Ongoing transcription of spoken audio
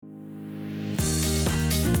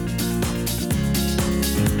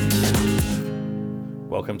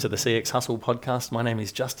Welcome to the CX Hustle podcast. My name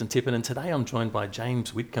is Justin Tippin, and today I'm joined by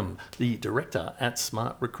James Witcombe, the Director at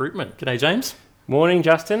SMAART Recruitment. G'day, James. Morning,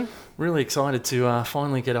 Justin. Really excited to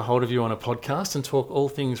finally get a hold of you on a podcast and talk all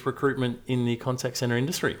things recruitment in the contact centre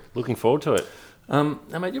industry. Looking forward to it. Now,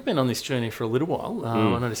 mate, you've been on this journey for a little while.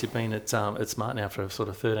 I noticed you've been at SMAART now for sort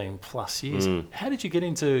of 13 plus years. How did you get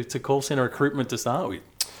into call centre recruitment to start with?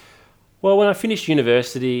 Well, when I finished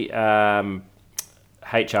university,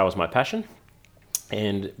 HR was my passion.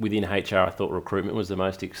 And within HR, I thought recruitment was the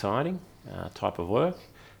most exciting type of work.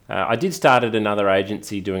 I did start at another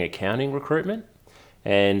agency doing accounting recruitment.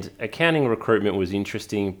 And accounting recruitment was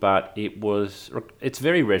interesting, but it's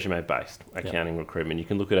very resume-based, accounting recruitment. You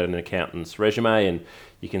can look at an accountant's resume and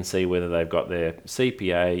you can see whether they've got their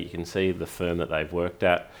CPA, you can see the firm that they've worked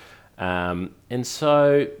at. And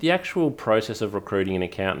so the actual process of recruiting an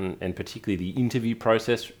accountant, and particularly the interview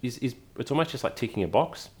process, it's almost just like ticking a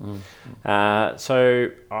box.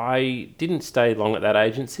 So I didn't stay long at that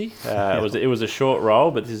agency. It was a short role,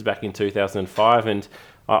 but this is back in 2005, and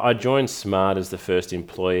I joined SMAART as the first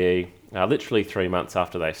employee literally 3 months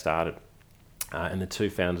after they started. And the two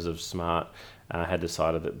founders of SMAART had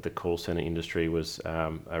decided that the call centre industry was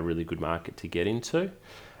a really good market to get into.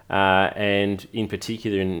 And in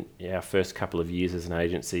particular, in our first couple of years as an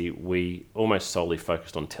agency, we almost solely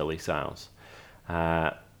focused on telesales.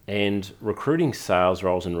 And recruiting sales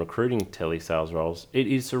roles and recruiting telesales roles, it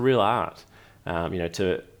is a real art.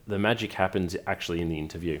 The magic happens actually in the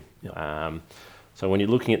interview. So when you're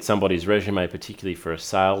looking at somebody's resume, particularly for a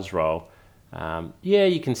sales role,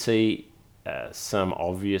 you can see some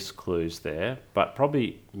obvious clues there, but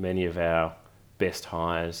probably many of our best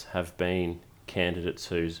hires have been candidates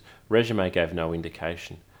whose resume gave no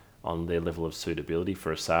indication on their level of suitability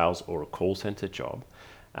for a sales or a call centre job,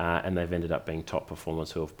 and they've ended up being top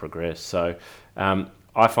performers who have progressed. So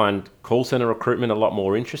I find call centre recruitment a lot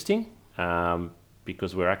more interesting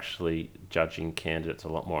because we're actually judging candidates a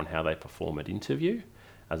lot more on how they perform at interview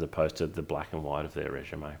as opposed to the black and white of their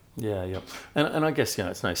resume. Yeah. And I guess,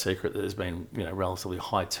 it's no secret that there's been, relatively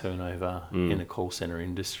high turnover in the call centre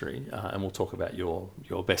industry. And we'll talk about your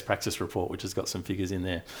best practice report, which has got some figures in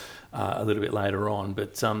there a little bit later on.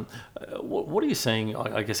 But what are you seeing,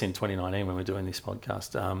 I guess, in 2019 when we're doing this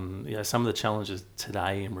podcast, some of the challenges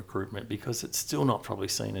today in recruitment, because it's still not probably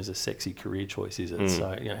seen as a sexy career choice, is it?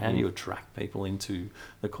 So, how do you attract people into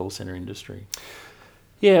the call centre industry?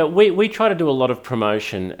 Yeah, we try to do a lot of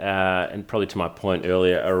promotion, and probably to my point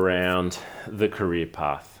earlier, around the career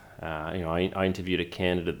path. I interviewed a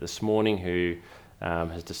candidate this morning who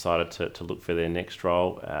has decided to look for their next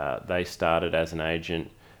role. They started as an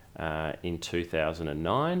agent in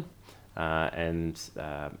 2009, and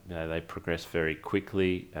they progressed very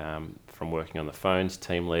quickly from working on the phones,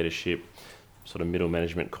 team leadership, sort of middle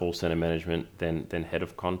management, call centre management, then head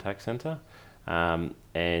of contact centre.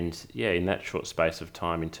 In that short space of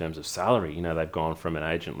time, in terms of salary, they've gone from an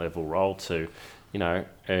agent level role to,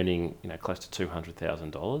 earning, close to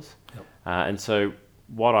 $200,000. And so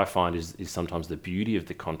what I find is sometimes the beauty of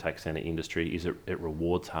the contact centre industry is it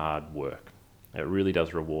rewards hard work. It really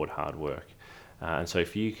does reward hard work. And so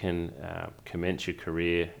if you can commence your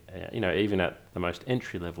career, even at the most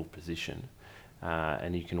entry level position,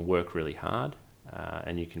 and you can work really hard,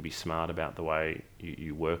 and you can be smart about the way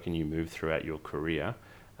you work and you move throughout your career,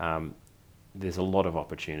 there's a lot of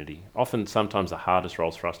opportunity. Sometimes the hardest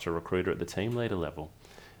roles for us to recruit are at the team leader level,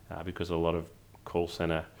 because a lot of call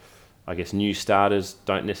centre, new starters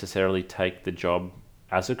don't necessarily take the job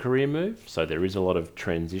as a career move. So there is a lot of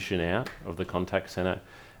transition out of the contact centre,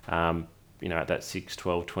 at that 6,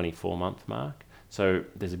 12, 24 month mark. So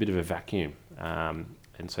there's a bit of a vacuum. And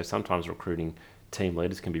so sometimes recruiting team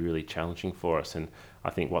leaders can be really challenging for us, and I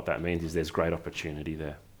think what that means is there's great opportunity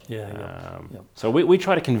there. So we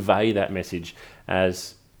try to convey that message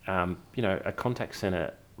as a contact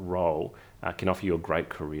centre role can offer you a great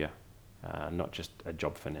career, not just a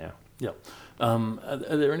job for now.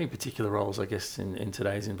 Are there any particular roles, I guess, in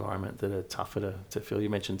today's environment that are tougher to fill? You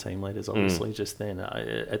mentioned team leaders, obviously, just then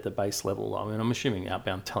at the base level. I mean, I'm assuming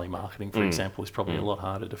outbound telemarketing, for example, is probably a lot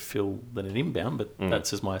harder to fill than an inbound, but that's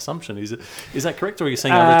just my assumption. Is that correct, or are you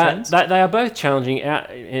seeing other trends? They are both challenging,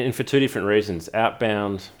 and for two different reasons.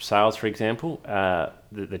 Outbound sales, for example,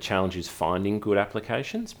 the challenge is finding good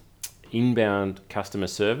applications. Inbound customer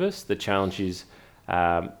service, the challenge is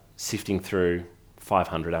sifting through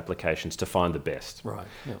 500 applications to find the best. Right.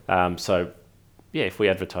 If we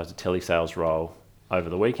advertise a telesales role over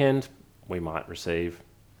the weekend, we might receive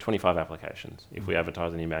 25 applications. If we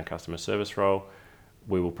advertise an inbound customer service role,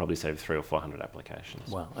 we will probably save 300 or 400 applications.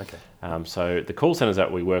 Wow, okay. So the call centres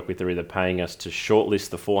that we work with are either paying us to shortlist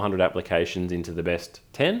the 400 applications into the best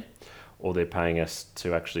 10, or they're paying us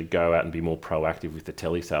to actually go out and be more proactive with the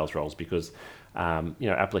telesales roles, because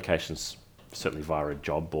applications certainly via a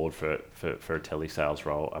job board for a telesales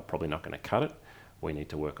role are probably not going to cut it. We need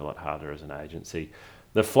to work a lot harder as an agency.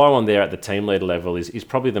 The flow on there at the team leader level is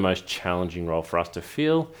probably the most challenging role for us to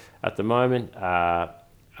fill at the moment. Are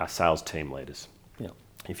sales team leaders. Yeah.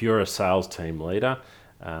 If you're a sales team leader,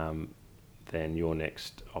 then your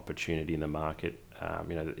next opportunity in the market,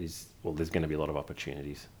 there's going to be a lot of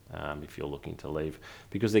opportunities if you're looking to leave.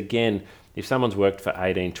 Because again, if someone's worked for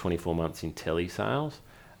 18, 24 months in telesales,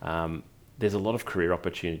 there's a lot of career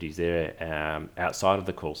opportunities there outside of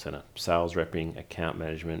the call centre. Sales repping, account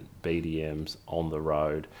management, BDMs, on the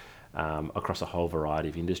road, across a whole variety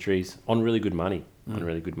of industries on really good money.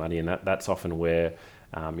 And that's often where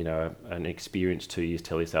an experienced 2 years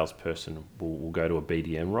telesales person will go to a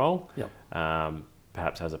BDM role,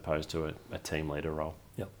 perhaps as opposed to a team leader role.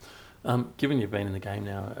 Yep. Given you've been in the game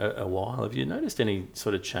now a while, have you noticed any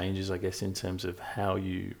sort of changes, I guess, in terms of how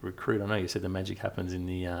you recruit? I know you said the magic happens in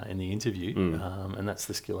the interview, and that's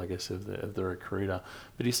the skill, I guess, of the recruiter.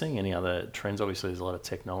 But are you seeing any other trends? Obviously, there's a lot of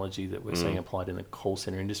technology that we're seeing applied in the call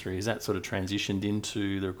centre industry. Is that sort of transitioned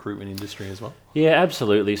into the recruitment industry as well? Yeah,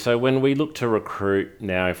 absolutely. So when we look to recruit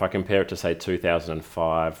now, if I compare it to, say,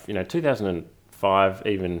 2005, 2005,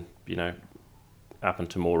 even, up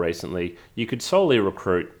until more recently, you could solely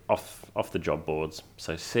recruit off the job boards.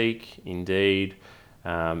 So Seek, Indeed,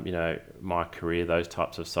 My Career, those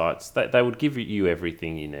types of sites, they would give you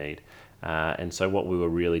everything you need. And so what we were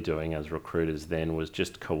really doing as recruiters then was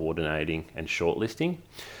just coordinating and shortlisting.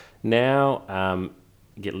 Now,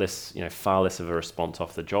 you get far less of a response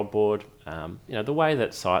off the job board. The way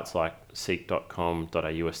that sites like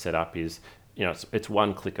seek.com.au are set up is, it's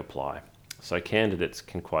one-click apply. So candidates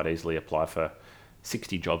can quite easily apply for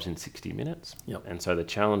 60 jobs in 60 minutes. Yep. And so the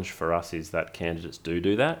challenge for us is that candidates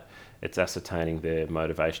do that. It's ascertaining their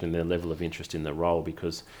motivation and their level of interest in the role,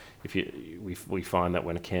 because we find that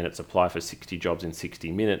when candidates apply for 60 jobs in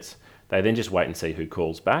 60 minutes, they then just wait and see who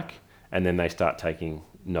calls back, and then they start taking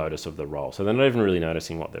notice of the role. So they're not even really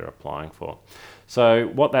noticing what they're applying for.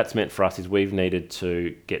 So what that's meant for us is we've needed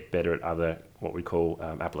to get better at other, what we call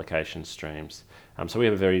application streams. So we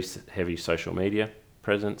have a very heavy social media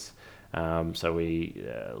presence. So we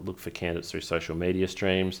look for candidates through social media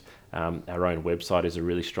streams. Our own website is a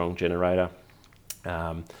really strong generator.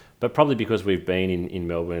 But probably because we've been in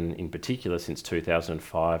Melbourne in particular since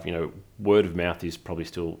 2005, word of mouth is probably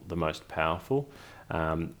still the most powerful.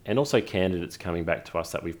 And also candidates coming back to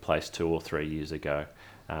us that we've placed 2 or 3 years ago.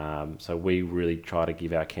 So we really try to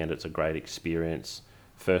give our candidates a great experience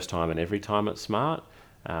first time and every time at SMAART,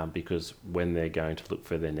 because when they're going to look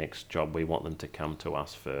for their next job, we want them to come to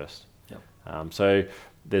us first. Yep. So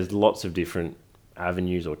there's lots of different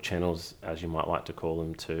avenues or channels, as you might like to call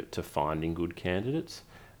them, to finding good candidates,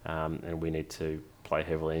 and we need to play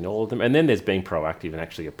heavily in all of them. And then there's being proactive and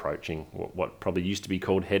actually approaching what probably used to be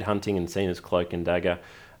called headhunting and seen as cloak and dagger,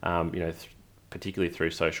 particularly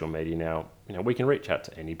through social media now. We can reach out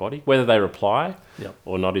to anybody. Whether they reply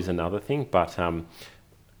or not is another thing, but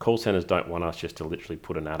call centres don't want us just to literally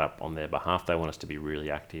put an ad up on their behalf. They want us to be really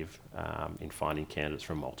active in finding candidates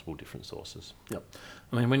from multiple different sources. Yep.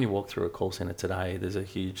 I mean, when you walk through a call centre today, there's a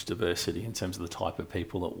huge diversity in terms of the type of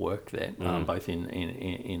people that work there, both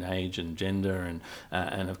in age and gender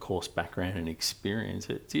and of course background and experience.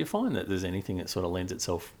 Do you find that there's anything that sort of lends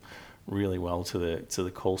itself really well to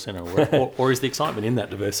the call centre, or is the excitement in that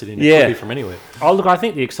diversity? And it could be from anywhere. Oh, look, I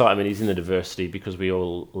think the excitement is in the diversity because we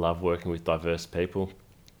all love working with diverse people.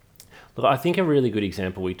 Look, I think a really good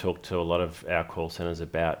example we talk to a lot of our call centres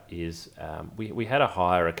about is we had a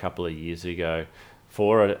hire a couple of years ago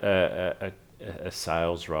for a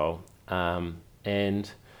sales role,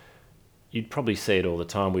 and you'd probably see it all the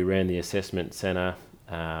time. We ran the assessment centre.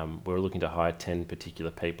 We were looking to hire 10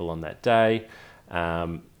 particular people on that day.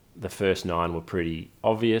 The first 9 were pretty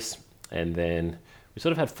obvious, and then we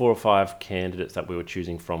sort of had 4 or 5 candidates that we were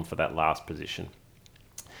choosing from for that last position.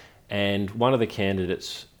 And one of the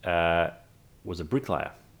candidates was a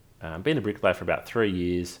bricklayer. Been a bricklayer for about 3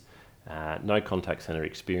 years, no contact centre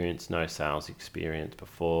experience, no sales experience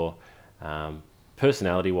before.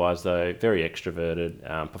 Personality-wise, though, very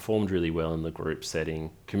extroverted, performed really well in the group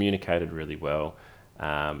setting, communicated really well,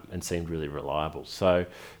 and seemed really reliable. So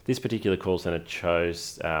this particular call centre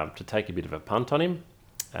chose to take a bit of a punt on him,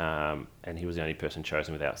 and he was the only person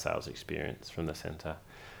chosen without sales experience from the centre.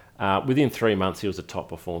 Within 3 months, he was a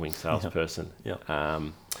top-performing salesperson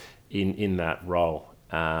in that role.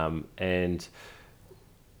 And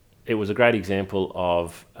it was a great example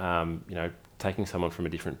of, taking someone from a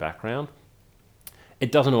different background.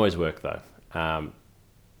 It doesn't always work though.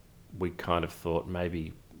 We kind of thought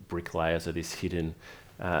maybe bricklayers are this hidden,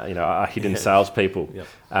 are hidden salespeople. Yep.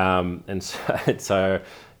 And so,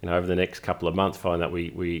 over the next couple of months, find that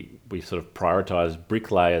we sort of prioritise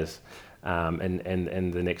bricklayers,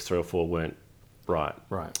 and the next 3 or 4 weren't right.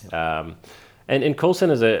 Right. Yep. And call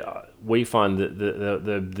centres we find that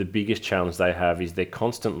the biggest challenge they have is they're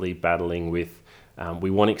constantly battling with, we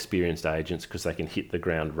want experienced agents because they can hit the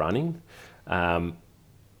ground running.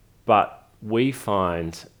 But we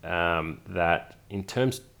find that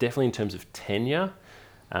definitely in terms of tenure,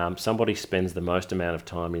 somebody spends the most amount of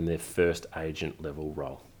time in their first agent level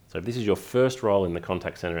role. So if this is your first role in the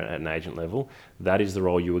contact centre at an agent level, that is the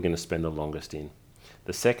role you are going to spend the longest in.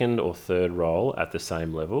 The second or third role at the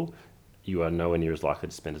same level, you are nowhere near as likely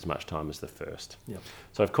to spend as much time as the first. Yep.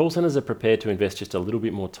 So if call centres are prepared to invest just a little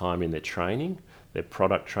bit more time in their training, their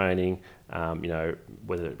product training,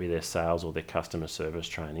 whether it be their sales or their customer service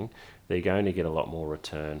training, they're going to get a lot more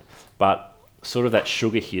return. But sort of that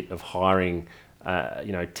sugar hit of hiring,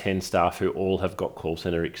 10 staff who all have got call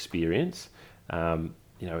centre experience,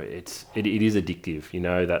 it is addictive. You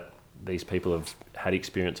know that these people have had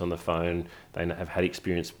experience on the phone, they have had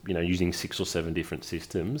experience, using 6 or 7 different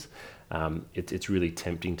systems. It's really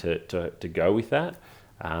tempting to go with that.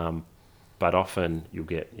 But often you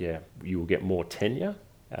will get more tenure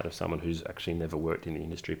out of someone who's actually never worked in the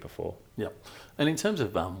industry before. Yep. And in terms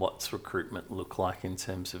of what's recruitment look like in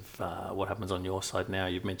terms of what happens on your side now,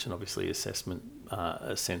 you've mentioned obviously assessment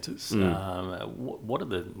centres. What are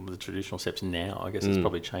the traditional steps now? I guess it's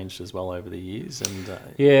probably changed as well over the years. And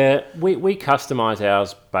we customise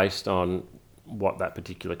ours based on what that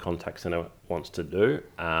particular contact centre wants to do.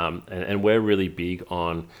 And we're really big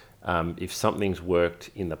on, if something's worked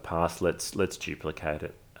in the past, let's duplicate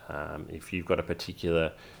it. If you've got a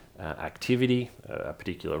particular activity, a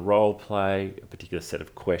particular role play, a particular set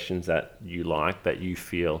of questions that you like, that you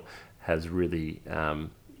feel has really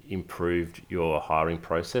improved your hiring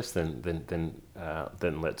process, then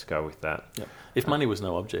let's go with that. Yep. If money was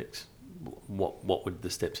no object, what would the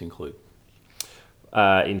steps include?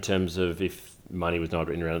 In terms of if money was not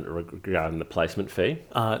written around regarding the placement fee?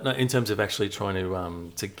 No, in terms of actually trying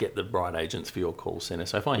to get the right agents for your call centre.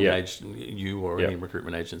 So if I engaged you or any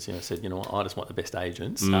recruitment agency and I said, I just want the best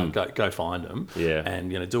agents, go find them,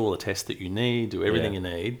 and do all the tests that you need, do everything you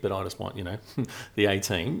need, but I just want the A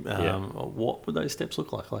team. What would those steps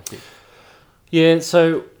look like?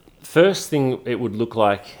 So first thing it would look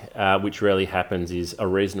like, which rarely happens, is a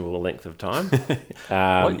reasonable length of time.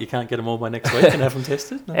 You can't get them all by next week and have them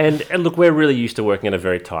tested? No. And look, we're really used to working at a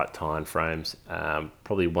very tight time frames.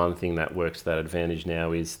 Probably one thing that works to that advantage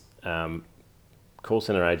now is call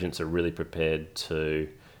centre agents are really prepared to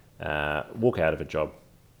walk out of a job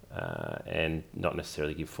and not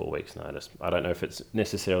necessarily give 4 weeks notice. I don't know if it's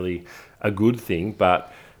necessarily a good thing,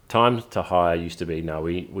 but time to hire used to be,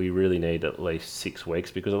 we really need at least 6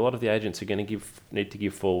 weeks, because a lot of the agents are going to need to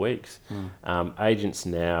give 4 weeks. Agents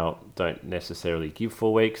now don't necessarily give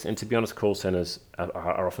 4 weeks, and to be honest, call centres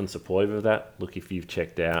are often supportive of that. Look, if you've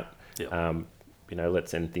checked out,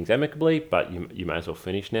 let's end things amicably, but you may as well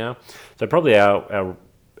finish now. So probably our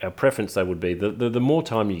preference though would be the more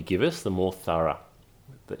time you give us, the more thorough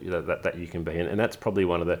that you can be, and that's probably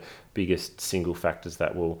one of the biggest single factors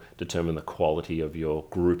that will determine the quality of your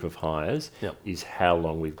group of hires. Is how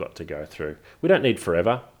long we've got to go through. We don't need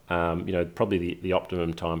forever. Probably the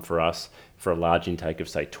optimum time for us for a large intake of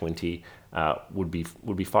say 20 would be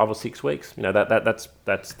 5 or 6 weeks.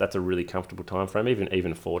 That's a really comfortable time frame,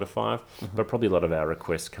 even 4 to 5. But probably a lot of our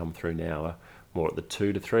requests come through now are more at the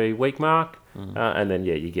 2 to 3 week mark, and then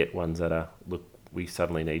you get ones that are, look, we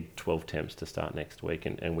suddenly need 12 temps to start next week,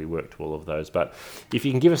 and we work to all of those. But if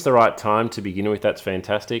you can give us the right time to begin with, that's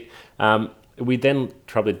fantastic. We then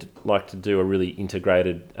probably like to do a really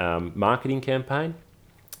integrated marketing campaign.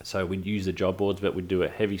 So we'd use the job boards, but we'd do a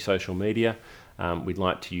heavy social media. We'd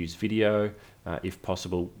like to use video. If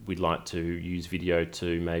possible, we'd like to use video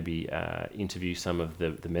to maybe interview some of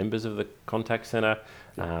the members of the contact centre.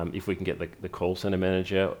 If we can get the call centre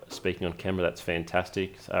manager speaking on camera, that's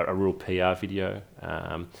fantastic. So a real PR video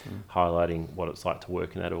highlighting what it's like to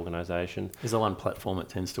work in that organisation. Is there one platform that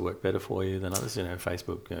tends to work better for you than others?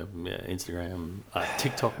 Facebook, Instagram,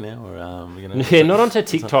 TikTok now? Or, not onto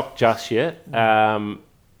TikTok just yet.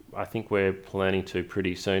 I think we're planning to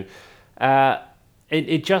pretty soon.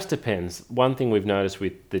 It just depends. One thing we've noticed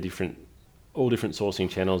with all different sourcing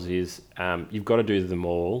channels is you've got to do them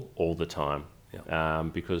all the time.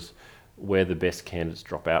 Because where the best candidates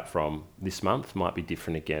drop out from this month might be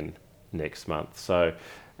different again next month. So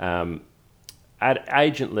At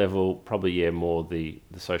agent level, probably more the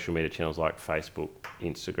social media channels like Facebook,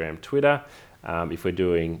 Instagram, Twitter. If we're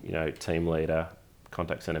doing team leader,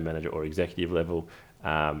 contact center manager, or executive level,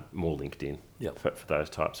 more LinkedIn for those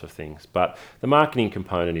types of things. But the marketing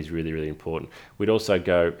component is really, really important. We'd also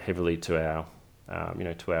go heavily to our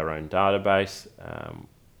to our own database.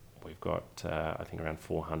 We've got I think around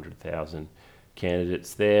 400,000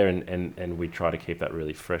 candidates there, and we try to keep that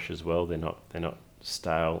really fresh as well. They're not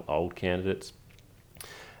stale old candidates.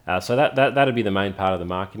 So that'd be the main part of the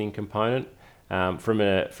marketing component. From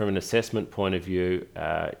an assessment point of view,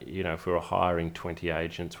 if we were hiring 20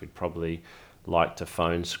 agents, we'd probably like to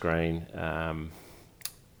phone screen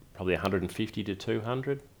probably 150 to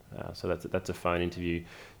 200. So that's a phone interview,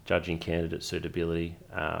 judging candidate suitability.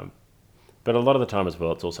 But a lot of the time as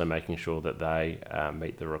well, it's also making sure that they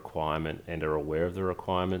meet the requirement and are aware of the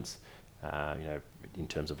requirements, in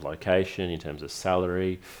terms of location, in terms of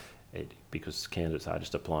salary, because candidates are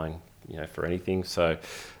just applying, for anything. So,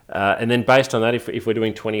 and then based on that, if we're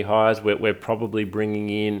doing 20 hires, we're probably bringing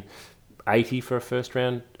in 80 for a first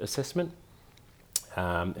round assessment.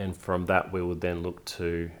 And from that, we would then look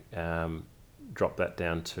to drop that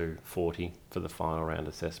down to 40 for the final round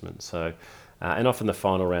assessment. So, and often the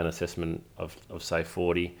final round assessment of say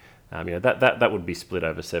 40, that would be split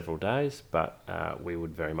over several days, but we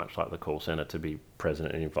would very much like the call centre to be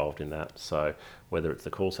present and involved in that. So whether it's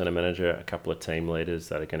the call centre manager, a couple of team leaders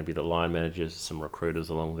that are going to be the line managers, some recruiters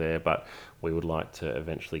along there, but we would like to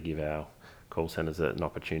eventually give our call centres an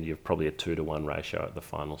opportunity of probably a 2-to-1 ratio at the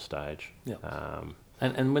final stage. Yeah.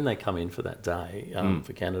 And when they come in for that day,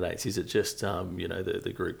 for candidates, is it just,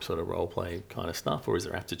 the group sort of role play kind of stuff, or is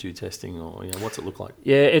there aptitude testing, or, what's it look like?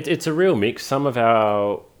 Yeah, it's a real mix. Some of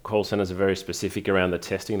our call centres are very specific around the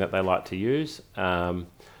testing that they like to use.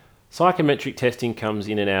 Psychometric testing comes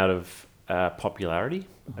in and out of popularity,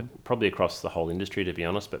 probably across the whole industry, to be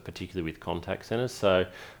honest, but particularly with contact centres. So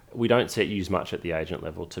we don't see it used much at the agent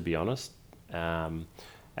level, to be honest.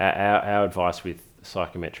 Our advice with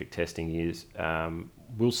psychometric testing is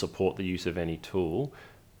we'll support the use of any tool,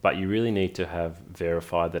 but you really need to have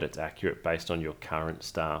verified that it's accurate based on your current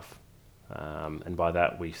staff. And by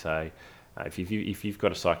that we say, if you've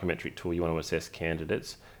got a psychometric tool you want to assess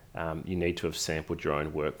candidates, you need to have sampled your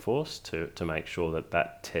own workforce to make sure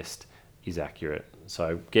that test is accurate.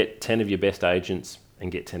 So get 10 of your best agents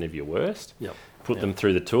and get 10 of your worst. Put them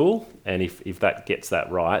through the tool, and if that gets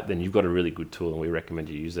that right, then you've got a really good tool, and we recommend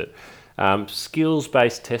you use it.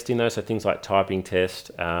 Skills-based testing, though, so things like typing test,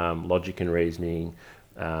 logic and reasoning,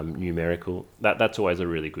 numerical, that's always a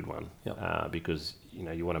really good one. Because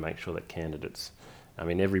you want to make sure that candidates,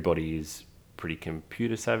 everybody is pretty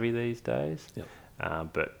computer savvy these days,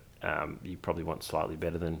 but you probably want slightly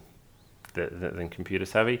better than computer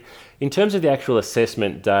savvy. In terms of the actual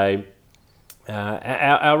assessment day,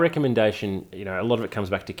 our recommendation, a lot of it comes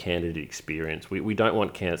back to candidate experience. We don't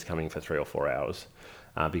want candidates coming for 3 or 4 hours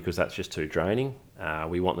because that's just too draining.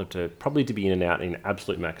 We want them to be in and out in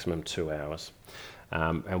absolute maximum 2 hours.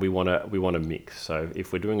 And we want to mix. So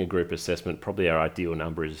if we're doing a group assessment, probably our ideal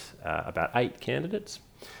number is about 8 candidates.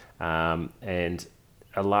 And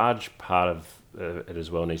a large part of it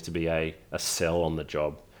as well needs to be a sell on the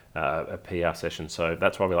job. A PR session. So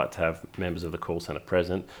that's why we like to have members of the call centre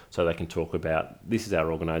present, so they can talk about this is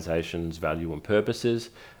our organisation's value and purposes,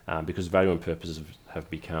 because value and purposes have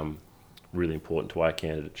become really important to why a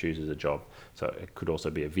candidate chooses a job. So it could also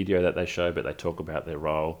be a video that they show, but they talk about their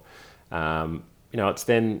role. It's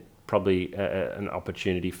then probably an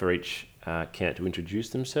opportunity for each candidate to introduce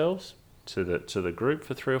themselves to the group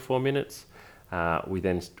for 3 or 4 minutes. We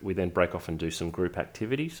then break off and do some group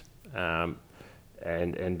activities.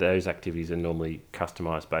 And those activities are normally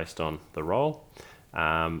customised based on the role.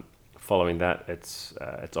 Following that, it's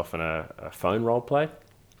often a phone role play.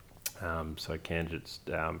 So candidates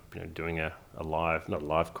doing a live, not a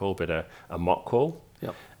live call, but a mock call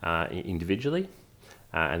individually,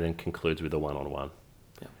 and then concludes with a one-on-one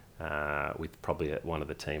with probably one of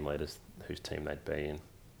the team leaders whose team they'd be in.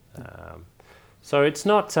 So it's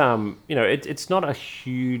not, it's not a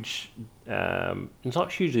huge, it's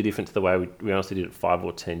not hugely different to the way we honestly did it 5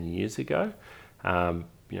 or 10 years ago.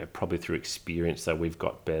 Probably through experience, so we've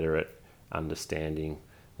got better at understanding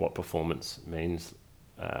what performance means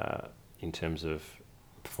in terms of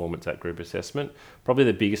performance at group assessment. Probably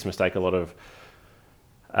the biggest mistake a lot of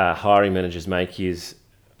hiring managers make is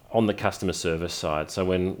on the customer service side. So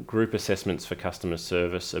when group assessments for customer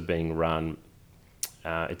service are being run,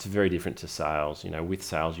 it's very different to sales. With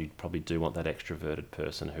sales, you probably do want that extroverted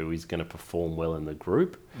person who is going to perform well in the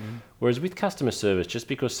group. Whereas with customer service, just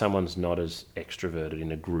because someone's not as extroverted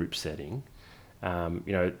in a group setting,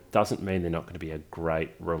 it doesn't mean they're not going to be a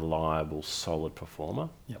great, reliable, solid performer.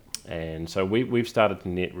 Yep. And so we've started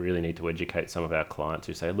to really need to educate some of our clients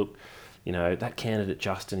who say, look, that candidate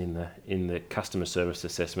Justin in the customer service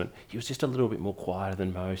assessment, he was just a little bit more quieter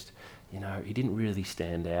than most. He didn't really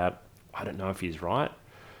stand out. I don't know if he's right.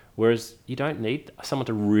 Whereas you don't need someone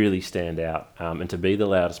to really stand out and to be the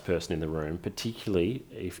loudest person in the room, particularly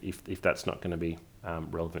if that's not going to be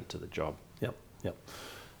relevant to the job. Yep.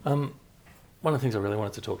 One of the things I really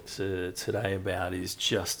wanted to talk today about is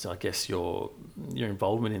just, I guess, your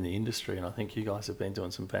involvement in the industry, and I think you guys have been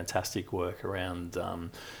doing some fantastic work around.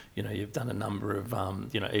 You've done a number of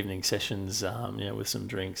evening sessions, with some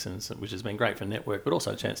drinks, which has been great for network, but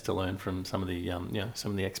also a chance to learn from some of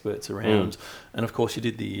the experts around. And of course, you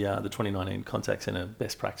did the 2019 Contact Centre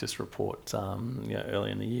Best Practice Report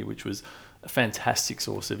early in the year, which was a fantastic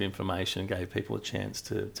source of information and gave people a chance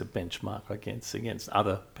to benchmark against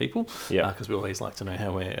other people, because we always like to know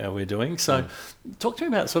how we're doing. So talk to me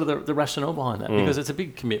about sort of the rationale behind that, because it's a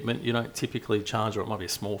big commitment. You don't typically charge, or it might be a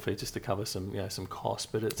small fee just to cover some costs,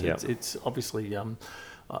 but it's obviously I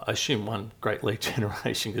assume one great lead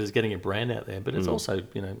generation because it's getting a brand out there, but it's also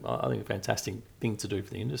I think a fantastic thing to do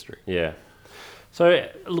for the industry. Yeah. So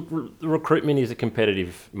look, recruitment is a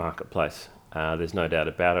competitive marketplace. There's no doubt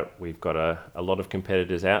about it. We've got a lot of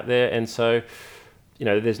competitors out there, and so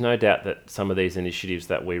there's no doubt that some of these initiatives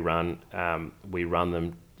that we run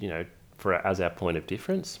them as our point of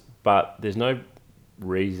difference. But there's no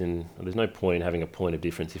point in having a point of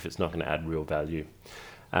difference if it's not going to add real value.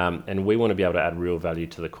 And we want to be able to add real value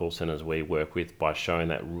to the call centres we work with by showing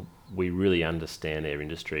that we really understand their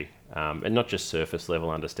industry, and not just surface level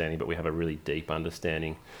understanding, but we have a really deep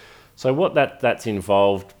understanding. So what that's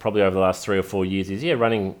involved probably over the last 3 or 4 years is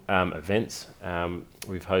running events.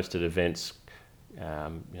 We've hosted events.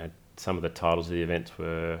 Some of the titles of the events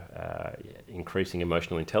were increasing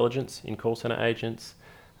emotional intelligence in call centre agents,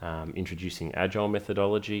 introducing agile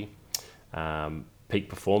methodology, peak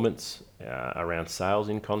performance around sales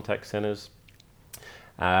in contact centres.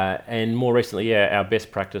 And more recently, our best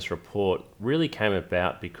practice report really came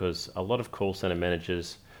about because a lot of call centre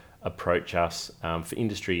managers approach us for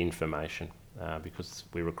industry information because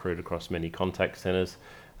we recruit across many contact centres.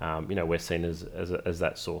 We're seen as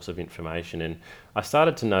that source of information. And I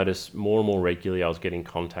started to notice more and more regularly I was getting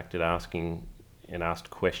contacted asked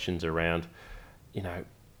questions around,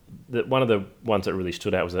 one of the ones that really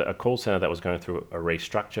stood out was a call centre that was going through a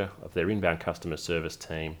restructure of their inbound customer service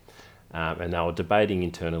team. And they were debating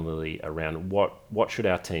internally around what should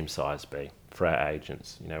our team size be for our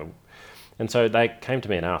agents, And so they came to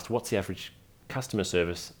me and asked, what's the average customer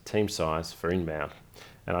service team size for inbound?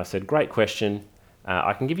 And I said, great question.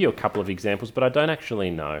 I can give you a couple of examples, but I don't actually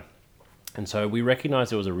know. And so we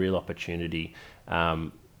recognised there was a real opportunity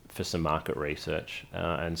for some market research.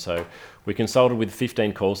 And so we consulted with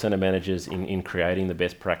 15 call centre managers in creating the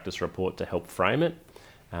best practice report to help frame it.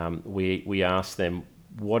 We asked them,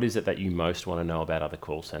 what is it that you most want to know about other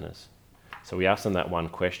call centres? So we asked them that one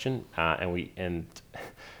question, and we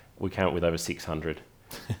came up with over 600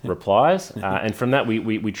 replies. And from that,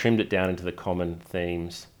 we trimmed it down into the common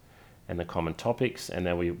themes and the common topics. And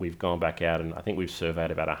then we've gone back out, and I think we've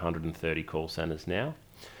surveyed about 130 call centres now.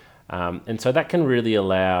 And so that can really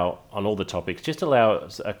allow, on all the topics, just allow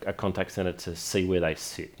a contact centre to see where they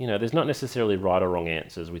sit. There's not necessarily right or wrong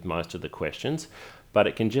answers with most of the questions, but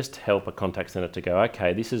it can just help a contact centre to go,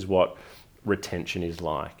 okay, this is what retention is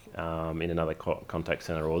like in another contact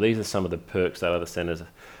centre, or these are some of the perks that other centres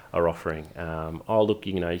are offering.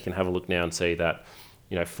 You can have a look now and see that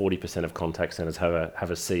 40% of contact centres have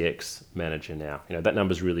a CX manager now. That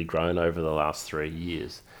number's really grown over the last 3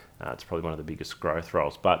 years. It's probably one of the biggest growth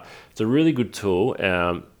roles, but it's a really good tool.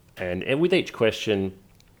 And with each question,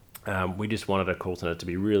 we just wanted a call centre to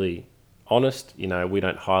be really honest. We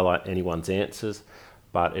don't highlight anyone's answers,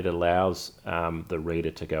 but it allows the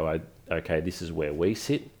reader to go, okay, this is where we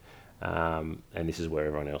sit, and this is where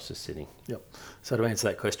everyone else is sitting. Yep. So to answer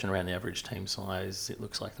that question around the average team size, it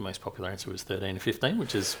looks like the most popular answer was 13 to 15,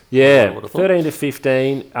 which is 13 to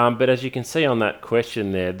 15. But as you can see on that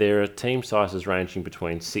question there are team sizes ranging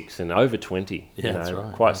between 6 and over 20. Yeah, that's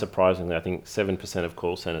right. Quite surprisingly, I think 7% of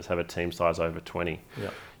call centres have a team size over 20.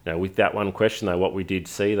 Yep. With that one question though, what we did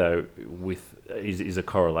see though is a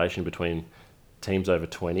correlation between teams over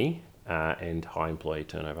 20 and high employee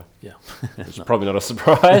turnover. Yeah. It's probably not a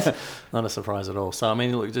surprise. Not a surprise at all. So, I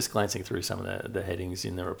mean, look, just glancing through some of the headings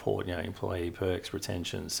in the report, employee perks,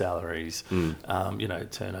 retention, salaries,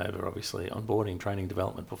 turnover, obviously, onboarding, training,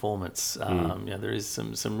 development, performance. There is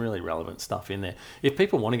some really relevant stuff in there. If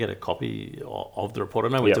people want to get a copy of the report, I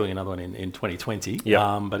know we're doing another one in 2020,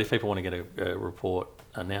 but if people want to get a report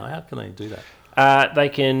now, how can they do that? They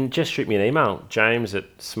can just shoot me an email, James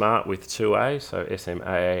at SMAART with 2A, so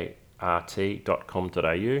SMAART.com.au.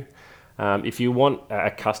 If you want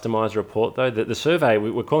a customised report, though, the survey,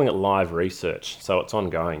 we're calling it live research, so it's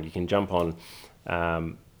ongoing. You can jump on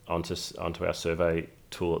onto our survey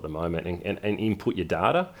tool at the moment and input your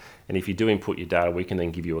data. And if you do input your data, we can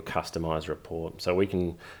then give you a customised report. So we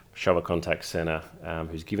can show a contact centre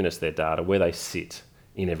who's given us their data where they sit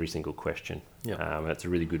in every single question. It's a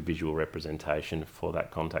really good visual representation for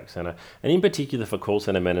that contact centre. And in particular for call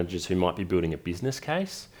centre managers who might be building a business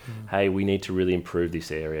case, hey, we need to really improve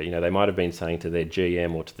this area. They might have been saying to their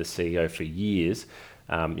GM or to the CEO for years,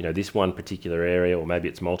 this one particular area, or maybe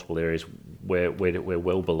it's multiple areas where we're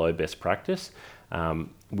well below best practice.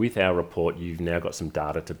 With our report, you've now got some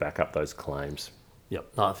data to back up those claims.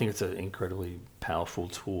 Yep, no, I think it's an incredibly powerful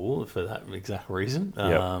tool for that exact reason.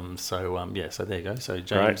 So there you go. So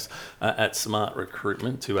James at SMAART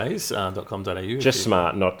Recruitment, 2As.com.au. Just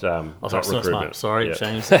SMAART, not recruitment. SMAART. Sorry,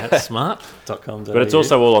 James at SMAART.com.au. But it's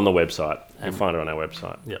also all on the website. You'll find it on our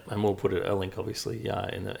website. Yep, and we'll put a link, obviously,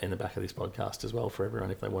 in the back of this podcast as well for everyone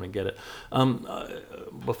if they want to get it.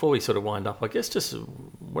 Before we sort of wind up, I guess just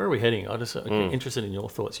where are we heading? I'm just interested in your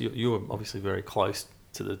thoughts. You were obviously very close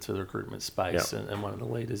to the recruitment space and one of the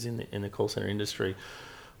leaders in the call centre industry.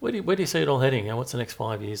 Where do you see it all heading? What's the next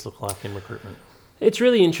 5 years look like in recruitment? It's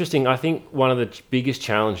really interesting. I think one of the biggest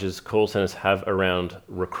challenges call centres have around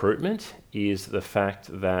recruitment is the fact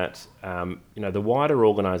that the wider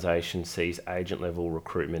organisation sees agent level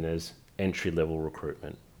recruitment as entry level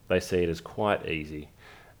recruitment. They see it as quite easy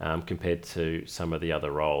compared to some of the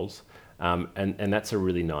other roles. And that's a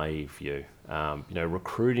really naive view.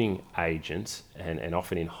 Recruiting agents and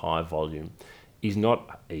often in high volume is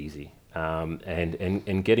not easy.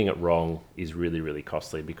 And getting it wrong is really, really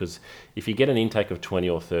costly, because if you get an intake of 20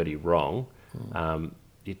 or 30 wrong,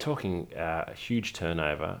 you're talking a huge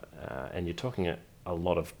turnover and you're talking a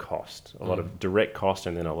lot of cost, a lot of direct cost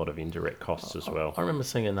and then a lot of indirect costs as well. I remember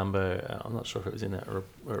seeing a number, I'm not sure if it was in that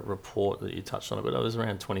report that you touched on it, but it was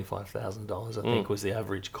around $25,000, I think, was the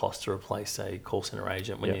average cost to replace a call centre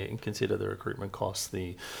agent when you consider the recruitment costs,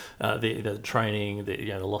 the training,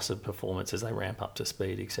 the loss of performance as they ramp up to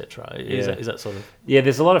speed, etc. Is that sort of... Yeah,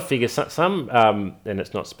 there's a lot of figures. Some and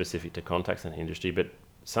it's not specific to contact centre industry, but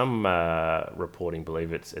some reporting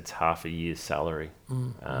believe it's half a year's salary.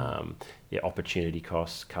 Opportunity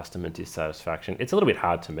costs, customer dissatisfaction. It's a little bit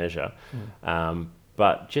hard to measure,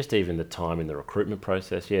 but just even the time in the recruitment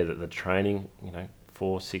process, the training,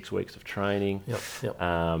 4-6 weeks of training,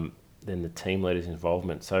 then the team leader's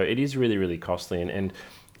involvement. So it is really, really costly. And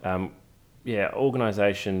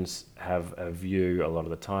organisations have a view a lot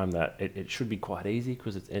of the time that it should be quite easy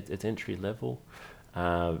because it's entry level.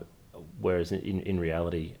 Whereas in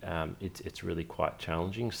reality, it's really quite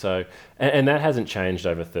challenging. So, and that hasn't changed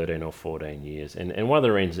over 13 or 14 years. And one of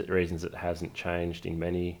the reasons it hasn't changed in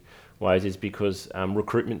many ways is because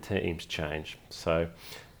recruitment teams change. So,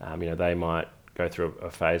 they might go through a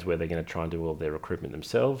phase where they're going to try and do all of their recruitment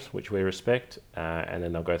themselves, which we respect, and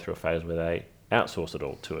then they'll go through a phase where they outsource it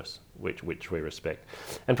all to us, which we respect.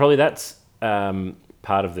 And probably that's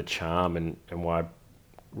part of the charm and why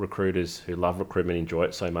recruiters who love recruitment enjoy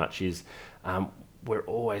it so much is we're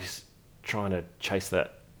always trying to chase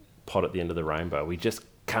that pot at the end of the rainbow. We just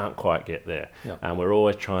can't quite get there. We're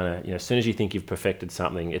always trying to, as soon as you think you've perfected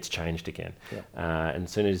something, it's changed again. And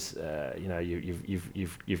as soon as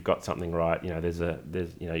you've got something right, there's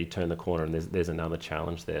you turn the corner and there's another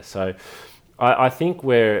challenge there. So I think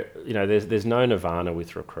there's no nirvana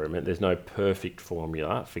with recruitment. There's no perfect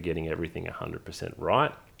formula for getting everything 100%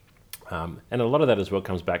 right. And a lot of that as well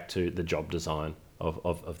comes back to the job design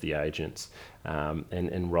of the agents,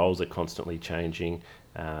 and roles are constantly changing.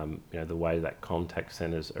 The way that contact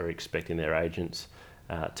centres are expecting their agents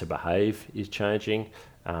to behave is changing,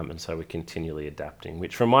 and so we're continually adapting,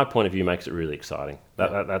 which from my point of view makes it really exciting.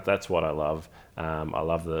 That's what I love. I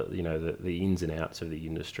love the ins and outs of the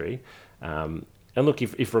industry. And look,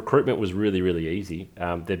 if recruitment was really, really easy,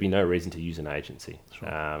 there'd be no reason to use an agency. Sure.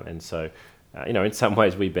 And so in some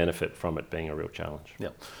ways we benefit from it being a real challenge. Yeah.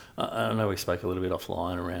 I know we spoke a little bit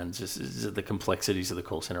offline around just the complexities of the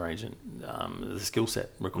call centre agent. The skill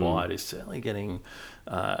set required is certainly getting,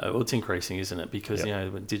 it's increasing, isn't it? Because,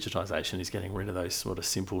 digitisation is getting rid of those sort of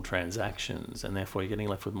simple transactions, and therefore you're getting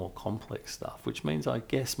left with more complex stuff, which means, I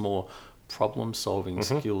guess, more problem-solving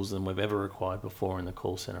skills than we've ever required before in the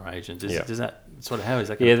call centre agent. Does that sort of, how is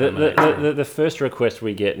that going to permeate? The first request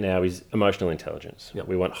we get now is emotional intelligence. Yep.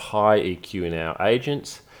 We want high EQ in our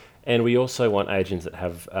agents, and we also want agents that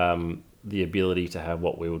have the ability to have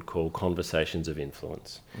what we would call conversations of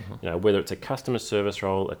influence. Whether it's a customer service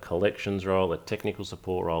role, a collections role, a technical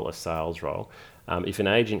support role, a sales role. If an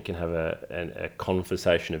agent can have a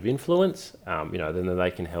conversation of influence, then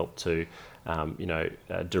they can help to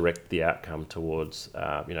direct the outcome towards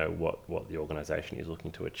what the organisation is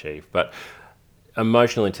looking to achieve. But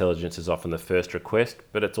emotional intelligence is often the first request,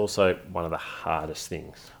 but it's also one of the hardest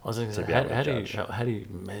things. I was going to say, how do you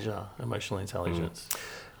measure emotional intelligence?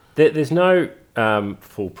 There's no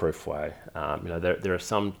foolproof way. There are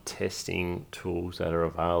some testing tools that are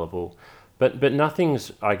available, but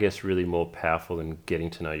nothing's, I guess, really more powerful than getting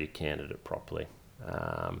to know your candidate properly.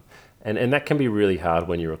 And that can be really hard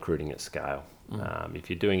when you're recruiting at scale. If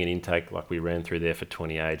you're doing an intake like we ran through there for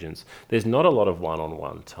 20 agents, there's not a lot of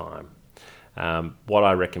one-on-one time. What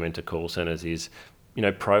I recommend to call centres is,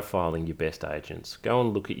 profiling your best agents. Go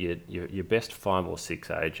and look at your best 5 or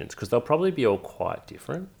 6 agents, because they'll probably be all quite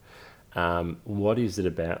different. What is it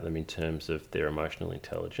about them in terms of their emotional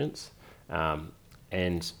intelligence?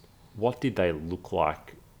 And what did they look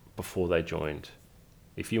like before they joined?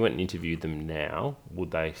 If you went and interviewed them now,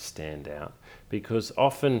 would they stand out? Because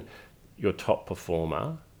often your top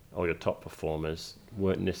performer or your top performers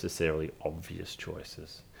weren't necessarily obvious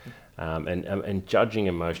choices. And judging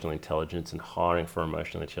emotional intelligence and hiring for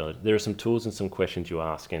emotional intelligence, there are some tools and some questions you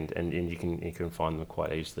ask, and you can find them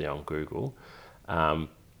quite easily on Google.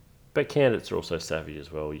 But candidates are also savvy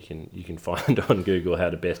as well. You can find on Google how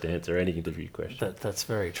to best answer any interview question. That's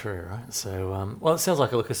very true, right? So, it sounds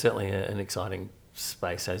like certainly an exciting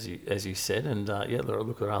space, as you said, and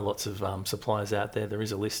there are lots of suppliers out there. There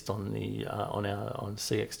is a list on the on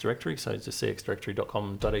CX Directory, so it's just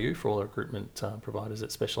cxdirectory.com.au for all the recruitment providers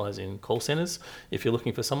that specialise in call centres. If you're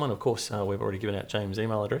looking for someone, of course, we've already given out James'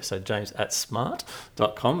 email address, so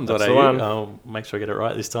james@smaart.com.au. I'll make sure I get it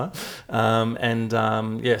right this time.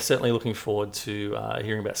 Certainly looking forward to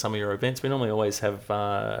hearing about some of your events. We normally always have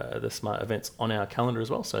the SMAART events on our calendar as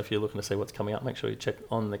well, so if you're looking to see what's coming up, make sure you check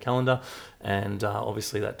on the calendar. And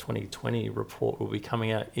obviously that 2020 report will be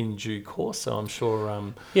coming out in due course, so I'm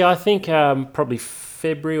sure... I think probably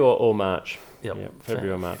February or March. Yep.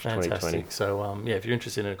 February or March 2020. So, if you're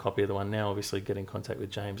interested in a copy of the one now, obviously get in contact with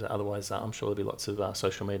James. Otherwise, I'm sure there'll be lots of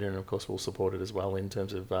social media, and of course we'll support it as well in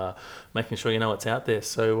terms of making sure you know what's out there.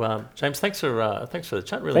 So, James, thanks for the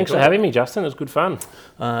chat. Really, thanks for having me, Justin. It was good fun.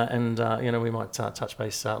 We might touch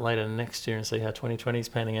base later next year and see how 2020 is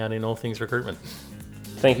panning out in all things recruitment.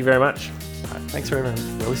 Thank you very much. Thanks for everyone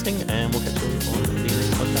for listening, and we'll catch you on the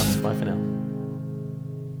next podcast. Bye for now.